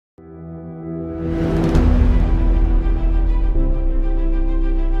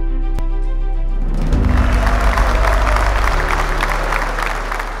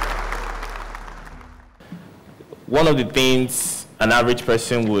of the things an average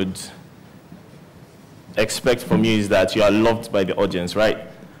person would expect from you is that you are loved by the audience, right?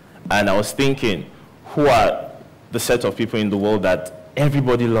 And I was thinking, who are the set of people in the world that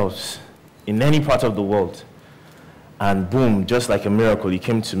everybody loves in any part of the world? And boom, just like a miracle, it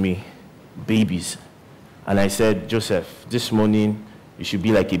came to me, babies. And I said, Joseph, this morning you should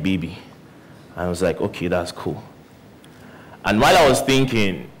be like a baby. And I was like, okay, that's cool. And while I was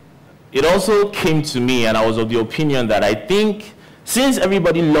thinking, it also came to me, and I was of the opinion that I think since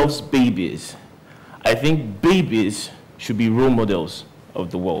everybody loves babies, I think babies should be role models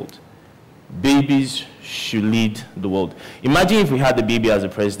of the world. Babies should lead the world. Imagine if we had the baby as a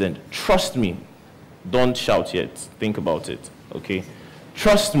president. Trust me, don't shout yet. Think about it, okay?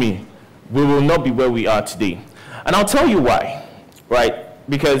 Trust me, we will not be where we are today. And I'll tell you why, right?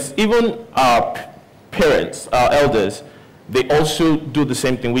 Because even our parents, our elders, they also do the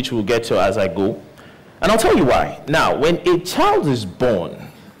same thing, which we'll get to as I go. And I'll tell you why. Now, when a child is born,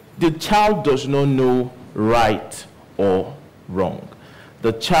 the child does not know right or wrong.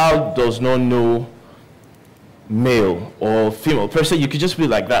 The child does not know male or female. Per se, you could just be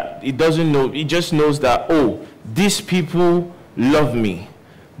like that. It doesn't know. It just knows that, oh, these people love me.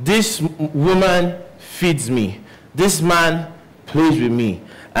 This woman feeds me. This man plays with me.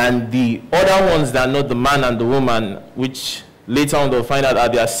 And the other ones that are not the man and the woman, which later on they'll find out are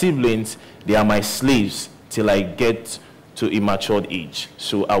their siblings, they are my slaves till I get to a matured age.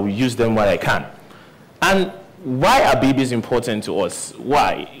 So I will use them while I can. And why are babies important to us?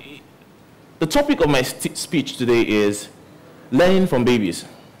 Why? The topic of my speech today is learning from babies.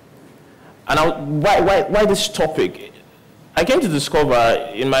 And why this topic? I came to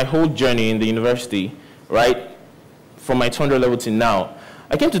discover in my whole journey in the university, right, from my 200 level to now,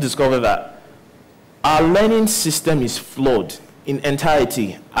 I came to discover that our learning system is flawed in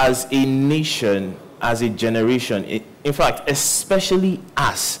entirety as a nation, as a generation. In fact, especially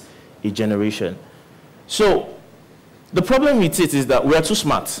as a generation. So the problem with it is that we are too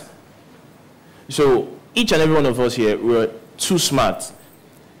smart. So each and every one of us here, we're too smart.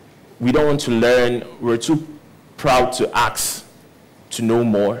 We don't want to learn. We're too proud to ask, to know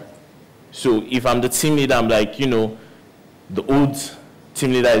more. So if I'm the team leader, I'm like, you know, the old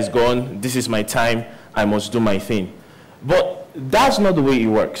team leader is gone. This is my time. I must do my thing. But that's not the way it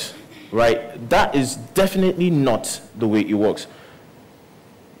works, right? That is definitely not the way it works.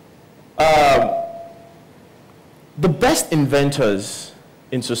 The best inventors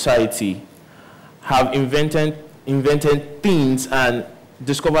in society have invented things and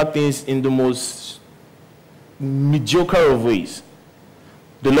discovered things in the most mediocre of ways.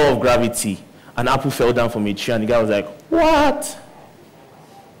 The law of gravity. An apple fell down from a tree and the guy was like, what?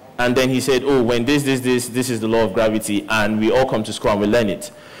 And then he said, oh, when this is the law of gravity, and we all come to school and we learn it.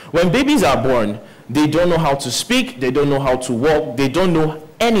 When babies are born, they don't know how to speak, they don't know how to walk, they don't know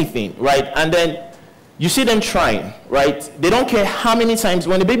anything, right? And then you see them trying, right? They don't care how many times,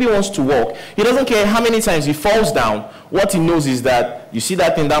 when the baby wants to walk, he doesn't care how many times he falls down. What he knows is that, you see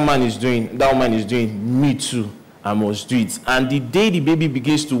that thing that man is doing, that woman is doing, me too, I must do it. And the day the baby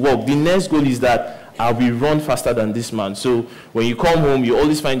begins to walk, the next goal is that I'll be run faster than this man. So when you come home, you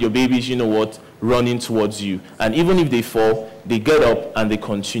always find your babies, you know what, running towards you. And even if they fall, they get up and they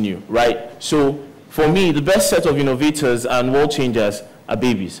continue, right? So for me, the best set of innovators and world changers are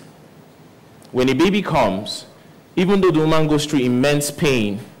babies. When a baby comes, even though the woman goes through immense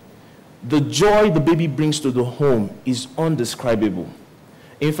pain, the joy the baby brings to the home is undescribable.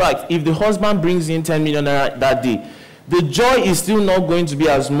 In fact, if the husband brings in 10 million that day, the joy is still not going to be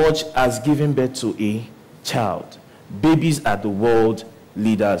as much as giving birth to a child. Babies are the world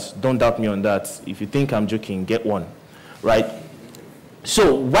leaders. Don't doubt me on that. If you think I'm joking, get one, right?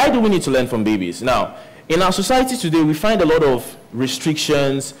 So why do we need to learn from babies? Now, in our society today, we find a lot of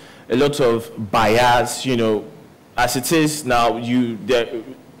restrictions, a lot of bias, you know, as it is now,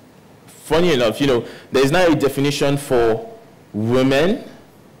 funny enough, you know, there is now a definition for women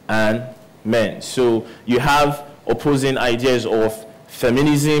and men. So you have opposing ideas of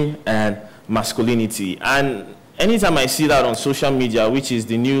feminism and masculinity. And anytime I see that on social media, which is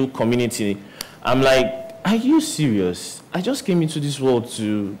the new community, I'm like, are you serious? I just came into this world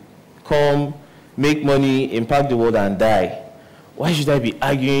to come, make money, impact the world, and die. Why should I be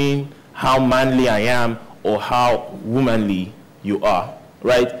arguing how manly I am or how womanly you are,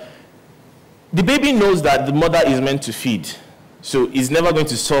 right? The baby knows that the mother is meant to feed, so he's never going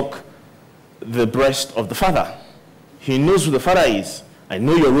to suck the breast of the father. He knows who the father is. I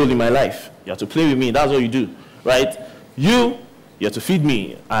know your role in my life. You have to play with me. That's what you do, right? You have to feed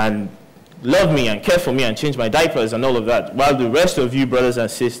me and love me and care for me and change my diapers and all of that. While the rest of you, brothers and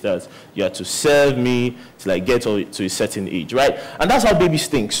sisters, you are to serve me till I get to a certain age, right? And that's how babies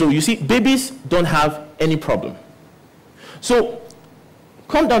think. So you see, babies don't have any problem. So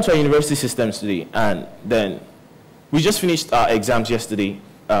come down to our university systems today, and then we just finished our exams yesterday,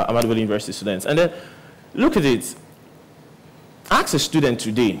 Ahmadu Bello University students, and then look at it. Ask a student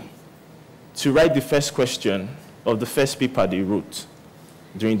today to write the first question of the first paper they wrote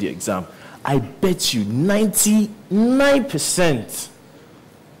during the exam. I bet you 99%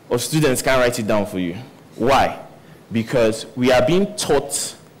 of students can't write it down for you. Why? Because we are being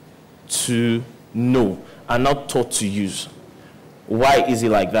taught to know and not taught to use. Why is it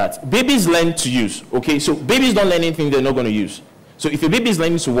like that? Babies learn to use, okay? So babies don't learn anything they're not going to use. So if a baby is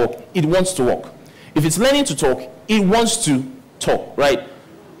learning to walk, it wants to walk. If it's learning to talk, it wants to talk, right?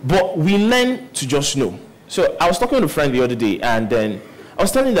 But we learn to just know. So I was talking to a friend the other day, and then I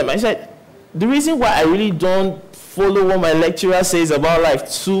was telling them, I said, the reason why I really don't follow what my lecturer says about life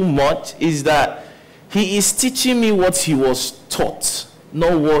too much is that he is teaching me what he was taught,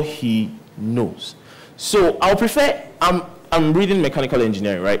 not what he knows. So I'll prefer, I'm reading mechanical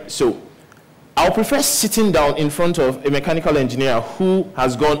engineering, right? So I'll prefer sitting down in front of a mechanical engineer who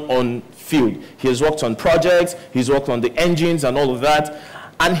has gone on field. He has worked on projects, he's worked on the engines and all of that,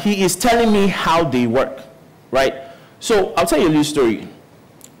 and he is telling me how they work, right? So I'll tell you a little story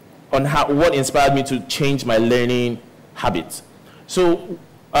on what inspired me to change my learning habits. So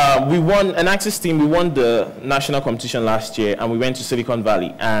we won, ENACTUS team, we won the national competition last year, and we went to Silicon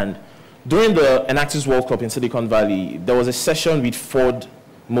Valley. And during the ENACTUS World Cup in Silicon Valley, there was a session with Ford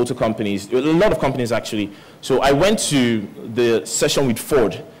motor companies, a lot of companies actually. So I went to the session with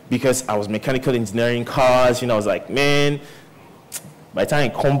Ford because I was mechanical engineering cars. You know, I was like, man, by the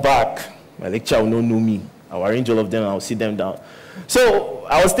time I come back, my lecturer will not know me. I'll arrange all of them and I'll sit them down. So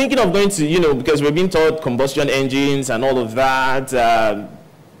I was thinking of going to, you know, because we're being taught combustion engines and all of that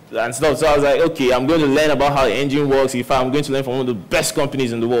and stuff. So I was like, okay, I'm going to learn about how the engine works. If I'm going to learn from one of the best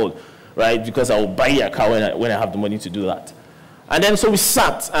companies in the world, right? Because I will buy a car when I have the money to do that. And then so we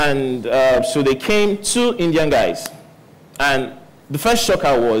sat, and so they came, 2 Indian guys. And the first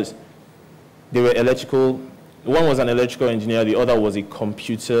shocker was they were electrical. One was an electrical engineer, the other was a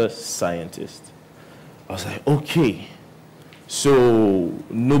computer scientist. I was like, okay. So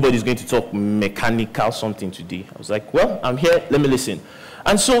nobody's going to talk mechanical something today. I was like, well, I'm here, let me listen.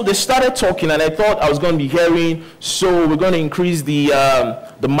 And so they started talking, and I thought I was going to be hearing, so we're going to increase the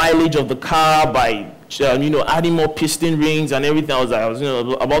mileage of the car by, you know, adding more piston rings and everything. I was you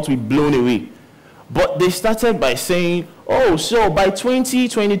know, about to be blown away. But they started by saying, oh, so by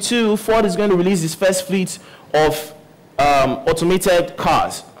 2022, Ford is going to release its first fleet of automated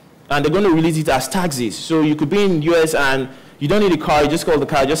cars. And they're going to release it as taxis. So you could be in the US and you don't need a car, you just call the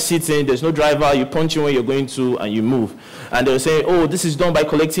car, just sit in, there's no driver, you punch in where you're going to, and you move. And they're saying, oh, this is done by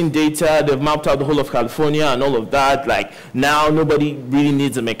collecting data, they've mapped out the whole of California and all of that. Like, now nobody really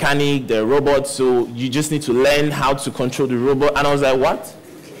needs a mechanic, they're robots, so you just need to learn how to control the robot. And I was like, what?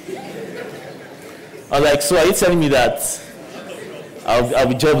 I was like, so are you telling me that I'll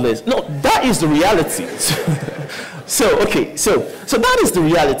be jobless? No, that is the reality. So that is the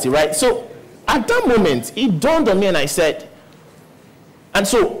reality, right? So at that moment, it dawned on me, and I said, and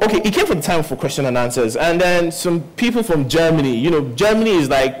so, okay, it came for the time for question and answers, and then some people from Germany, you know, Germany is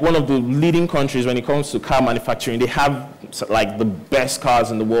like one of the leading countries when it comes to car manufacturing. They have like the best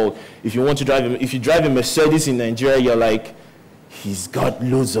cars in the world. If you want to drive, if you drive a Mercedes in Nigeria, you're like, he's got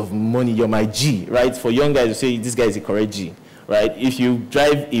loads of money, you're my G, right? For young guys, you say, this guy is a correct G, right? If you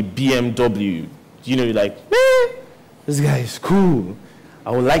drive a BMW, you know, you're like, man, this guy is cool.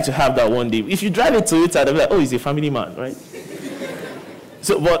 I would like to have that one day. If you drive a Toyota, they'll be like, oh, he's a family man, right?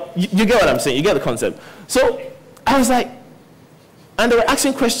 So, but you get what I'm saying, you get the concept. So I was like, and they were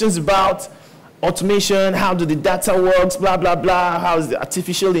asking questions about automation, how do the data works, blah, blah, blah, how is the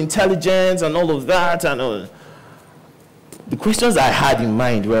artificial intelligence and all of that. And all. The questions I had in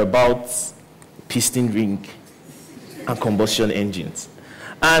mind were about piston ring and combustion engines.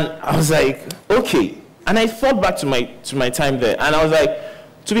 And I was like, okay. And I thought back to my time there, and I was like,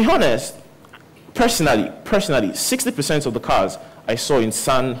 to be honest, personally, 60% of the cars I saw in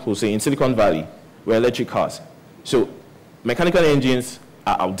San Jose, in Silicon Valley, were electric cars. So mechanical engines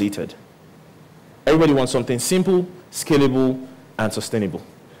are outdated. Everybody wants something simple, scalable, and sustainable.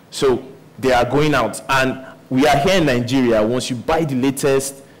 So they are going out. And we are here in Nigeria. Once you buy the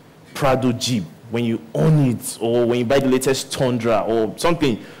latest Prado Jeep, when you own it, or when you buy the latest Tundra or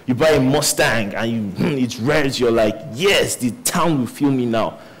something, you buy a Mustang and it's red, you're like, yes, the town will feel me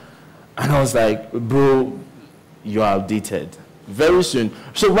now. And I was like, bro, you're outdated. Very soon.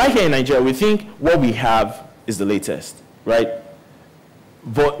 So right here in Nigeria, we think what we have is the latest, right?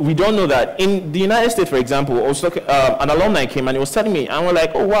 But we don't know that. In the United States, for example, I was talking, an alumni came and he was telling me, and we're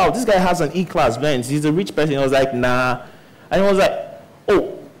like, oh wow, this guy has an E-Class Benz. He's a rich person. I was like, nah. And he was like,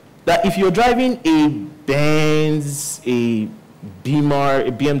 oh, that if you're driving a Benz, a Beamer,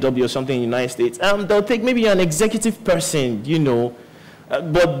 a BMW or something in the United States, they'll take maybe an executive person, you know.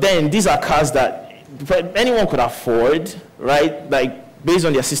 But then these are cars that anyone could afford, right? Like based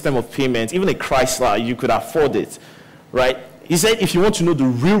on their system of payment, even a Chrysler, you could afford it, right? He said, if you want to know the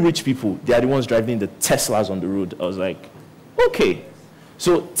real rich people, they are the ones driving the Teslas on the road. I was like, okay.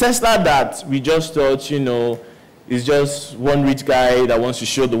 So Tesla that we just thought, you know, is just one rich guy that wants to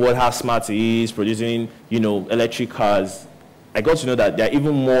show the world how smart he is, producing, you know, electric cars. I got to know that they're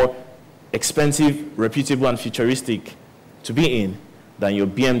even more expensive, reputable, and futuristic to be in than your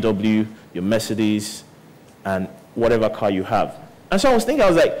BMW, your Mercedes, and whatever car you have. And so I was thinking, I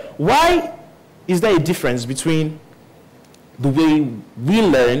was like, why is there a difference between the way we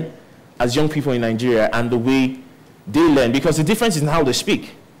learn as young people in Nigeria and the way they learn? Because the difference is in how they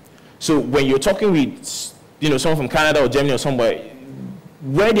speak. So when you're talking with, you know, someone from Canada or Germany or somewhere,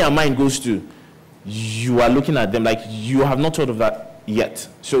 where their mind goes to, you are looking at them like you have not thought of that yet.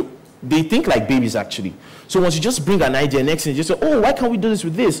 So they think like babies, actually. So once you just bring an idea, next thing you just say, oh, why can't we do this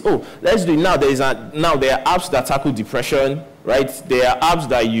with this? Oh, let's do it now. Now there are apps that tackle depression, right? There are apps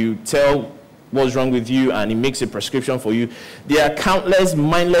that you tell what's wrong with you and it makes a prescription for you. There are countless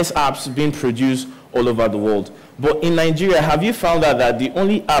mindless apps being produced all over the world. But in Nigeria, have you found out that the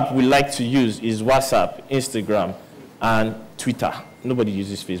only app we like to use is WhatsApp, Instagram, and Twitter? Nobody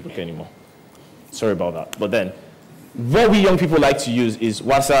uses Facebook anymore. Sorry about that. But then, what we young people like to use is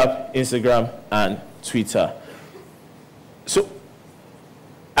WhatsApp, Instagram, and Twitter. So,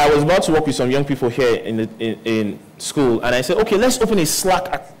 I was about to work with some young people here in school, and I said, okay, let's open a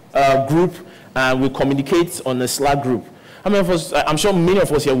Slack group, and we'll communicate on a Slack group. How many of us, I'm sure many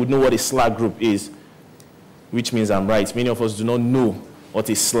of us here would know what a Slack group is, which means I'm right. Many of us do not know what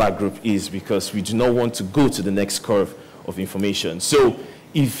a Slack group is because we do not want to go to the next curve of information. So,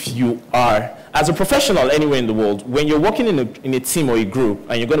 if you are, as a professional anywhere in the world, when you're working in a team or a group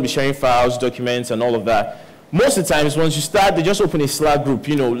and you're going to be sharing files, documents, and all of that, most of the times once you start, they just open a Slack group,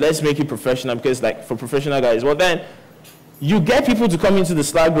 you know, let's make it professional because like for professional guys, well then, you get people to come into the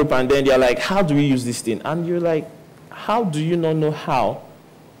Slack group and then they're like, how do we use this thing? And you're like, how do you not know how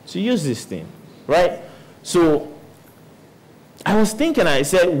to use this thing, right? So I was thinking, I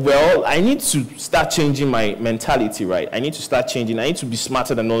said, well, I need to start changing my mentality, right? I need to start changing. I need to be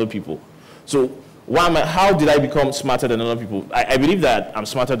smarter than other people. So how did I become smarter than other people? I believe that I'm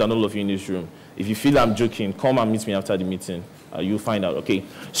smarter than all of you in this room. If you feel I'm joking, come and meet me after the meeting. You'll find out, okay?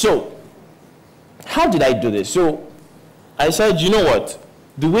 So how did I do this? So I said, you know what?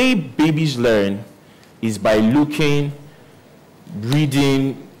 The way babies learn is by looking,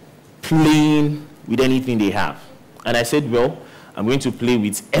 reading, playing with anything they have. And I said, well, I'm going to play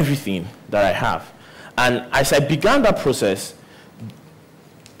with everything that I have. And as I began that process,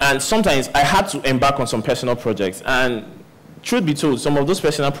 and sometimes I had to embark on some personal projects. And truth be told, some of those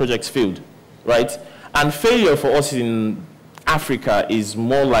personal projects failed, right? And failure for us in Africa is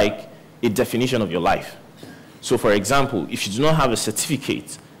more like a definition of your life. So for example, if you do not have a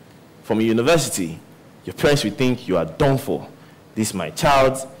certificate from a university, your parents will think you are done for. This my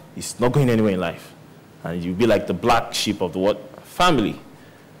child is not going anywhere in life. And you'll be like the black sheep of the what? Family.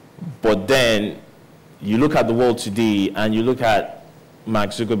 But then you look at the world today and you look at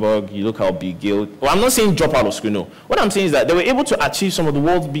Mark Zuckerberg, you look at Bill Gates. Well, I'm not saying drop out of school, no. What I'm saying is that they were able to achieve some of the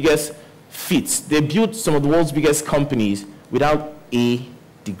world's biggest feats. They built some of the world's biggest companies without a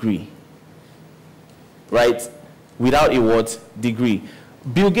degree. Right? Without a what? Degree.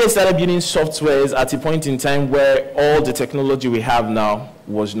 Bill Gates started building softwares at a point in time where all the technology we have now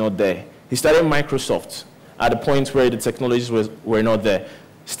was not there. He started Microsoft at a point where the technologies were not there.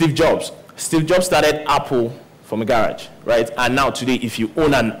 Steve Jobs started Apple from a garage, right? And now today, if you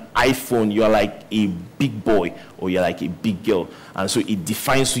own an iPhone, you're like a big boy or you're like a big girl. And so it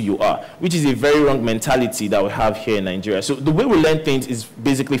defines who you are, which is a very wrong mentality that we have here in Nigeria. So the way we learn things is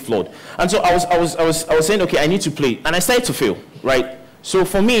basically flawed. And so I was saying, okay, I need to play. And I started to fail, right? So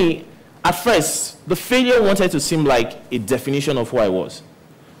for me, at first, the failure wanted to seem like a definition of who I was.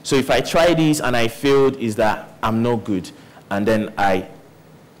 So if I try this and I failed, is that I'm not good. And then I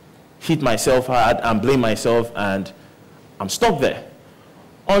hit myself hard and blame myself and I'm stuck there.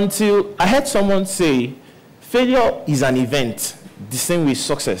 Until I heard someone say, failure is an event, the same way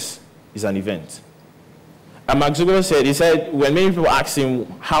success is an event. And Mark Zuckerberg said, he said, when many people ask him,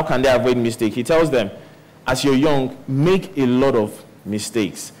 how can they avoid mistake? He tells them, as you're young, make a lot of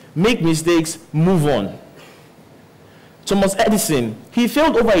mistakes. Make mistakes, move on. Thomas Edison, he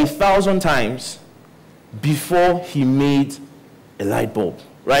failed over 1,000 times before he made a light bulb,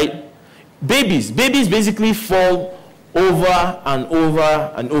 right? Babies basically fall over and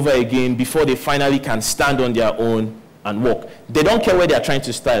over and over again before they finally can stand on their own and walk. They don't care where they're trying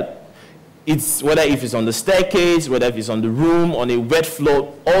to start. It's whether if it's on the staircase, whether if it's on the room, on a wet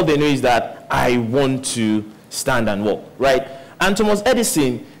floor, all they know is that I want to stand and walk, right? And Thomas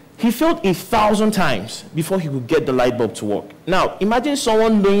Edison, he failed 1,000 times before he could get the light bulb to work. Now, imagine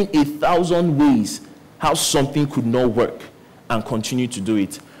someone knowing 1,000 ways how something could not work and continue to do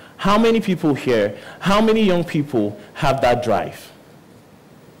it. How many people here, how many young people have that drive?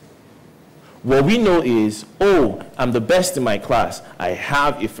 What we know is, oh, I'm the best in my class. I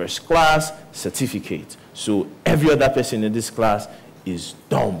have a first class certificate. So every other person in this class is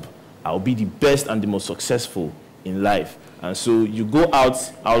dumb. I'll be the best and the most successful in life. And so you go out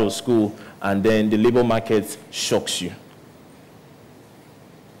of school, and then the labor market shocks you.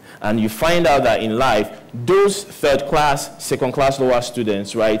 And you find out that in life, those third class, second class, lower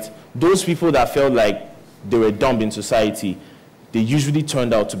students, right, those people that felt like they were dumb in society, they usually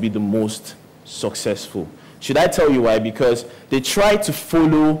turned out to be the most successful. Should I tell you why? Because they tried to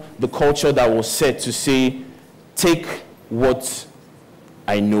follow the culture that was set to say, take what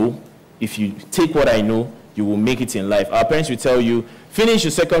I know. If you take what I know, you will make it in life. Our parents will tell you, finish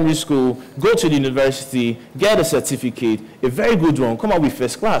your secondary school, go to the university, get a certificate, a very good one, come out with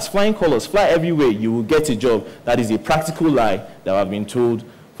first class, flying colors, fly everywhere, you will get a job. That is a practical lie that I've been told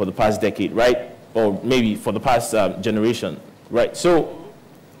for the past decade, right? Or maybe for the past generation, right? So,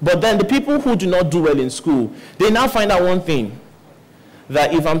 but then the people who do not do well in school, they now find out one thing,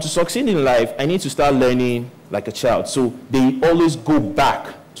 that if I'm to succeed in life, I need to start learning like a child. So they always go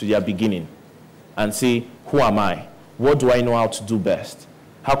back to their beginning and say, who am I? What do I know how to do best?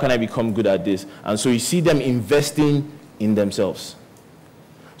 How can I become good at this? And so you see them investing in themselves.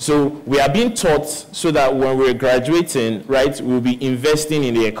 So we are being taught so that when we're graduating, right, we'll be investing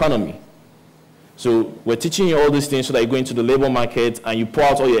in the economy. So we're teaching you all these things so that you go into the labor market and you pour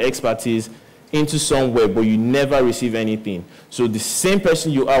out all your expertise into somewhere, but you never receive anything. So the same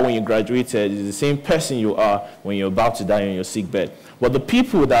person you are when you graduated is the same person you are when you're about to die on your sick bed. But the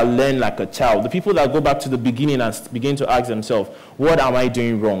people that learn like a child, the people that go back to the beginning and begin to ask themselves, what am I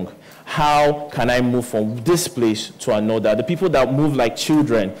doing wrong? How can I move from this place to another? The people that move like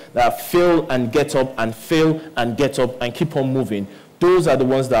children, that fail and get up and fail and get up and keep on moving, those are the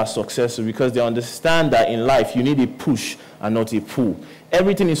ones that are successful because they understand that in life you need a push and not a pull.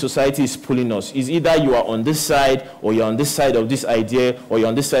 Everything in society is pulling us. It's either you are on this side or you're on this side of this idea or you're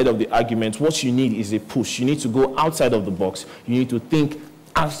on this side of the argument. What you need is a push. You need to go outside of the box. You need to think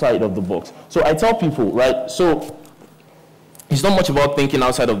outside of the box. So I tell people, right, so it's not much about thinking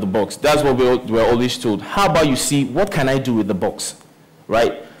outside of the box. That's what we're always told. How about you see, what can I do with the box,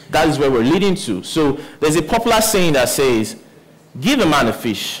 right? That is where we're leading to. So there's a popular saying that says, give a man a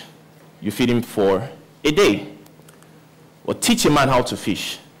fish, you feed him for a day. Or teach a man how to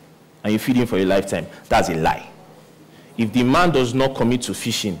fish, and you feed him for a lifetime. That's a lie. If the man does not commit to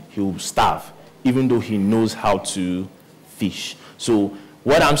fishing, he will starve, even though he knows how to fish. So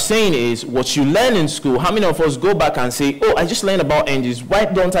what I'm saying is, what you learn in school, how many of us go back and say, oh, I just learned about engines, why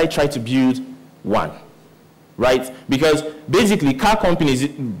don't I try to build one? Right? Because basically, car companies,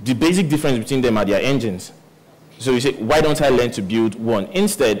 the basic difference between them are their engines. So you say, why don't I learn to build one?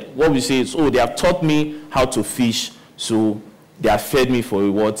 Instead, what we say is, oh, they have taught me how to fish, so they have fed me for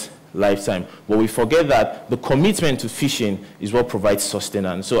a what? Lifetime. But we forget that the commitment to fishing is what provides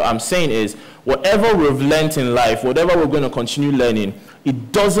sustenance. So I'm saying is, whatever we've learned in life, whatever we're going to continue learning,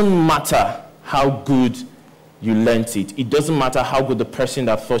 it doesn't matter how good you learned it. It doesn't matter how good the person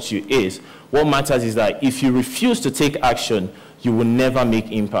that taught you is. What matters is that if you refuse to take action, you will never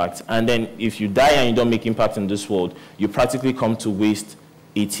make impact. And then if you die and you don't make impact in this world, you practically come to waste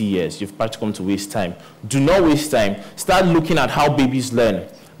 80 years. You've practically come to waste time. Do not waste time. Start looking at how babies learn.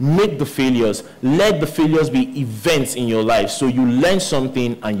 Make the failures. Let the failures be events in your life so you learn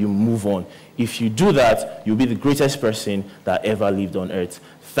something and you move on. If you do that, you'll be the greatest person that ever lived on earth.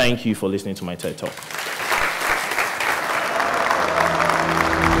 Thank you for listening to my TED Talk.